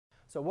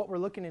So what we're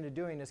looking into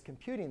doing is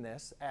computing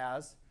this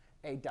as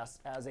a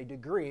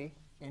degree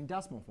in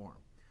decimal form.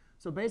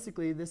 So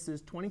basically, this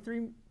is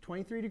 23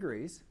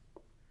 degrees.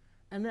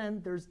 And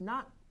then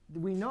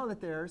we know that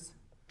there's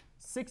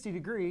 60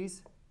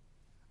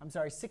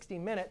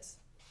 minutes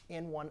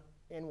in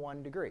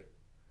one degree.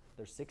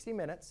 There's 60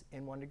 minutes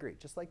in 1 degree,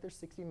 just like there's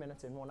 60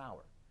 minutes in 1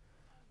 hour.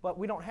 But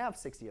we don't have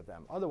 60 of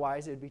them.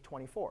 Otherwise, it would be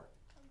 24,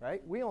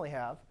 right? We only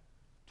have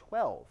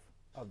 12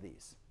 of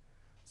these.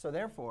 So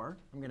therefore,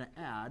 I'm going to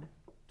add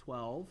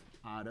 12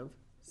 out of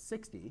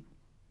 60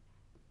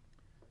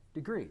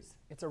 degrees.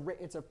 It's a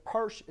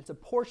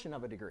portion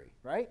of a degree,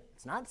 right?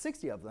 It's not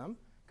 60 of them,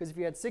 because if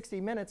you had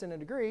 60 minutes in a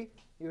degree,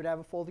 you would have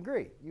a full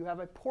degree. You have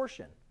a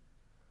portion.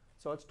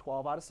 So it's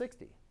 12 out of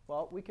 60.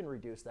 Well, we can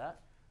reduce that.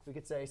 We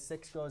could say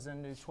 6 goes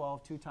into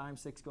 12 2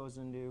 times, 6 goes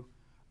into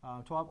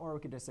 12, or we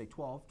could just say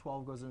 12.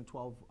 12 goes into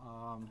 12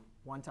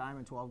 1 time,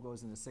 and 12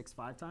 goes into 6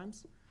 5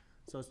 times.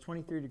 So it's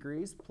 23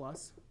 degrees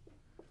plus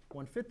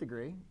 1/5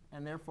 degree,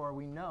 and therefore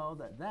we know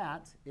that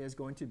that is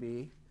going to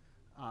be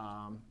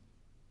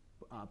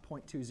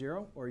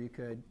 0.20, or you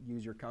could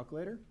use your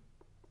calculator.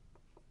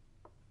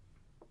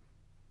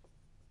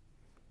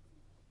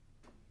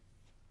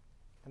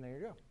 And there you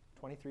go.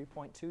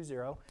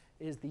 23.20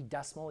 is the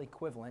decimal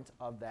equivalent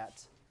of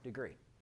that degree.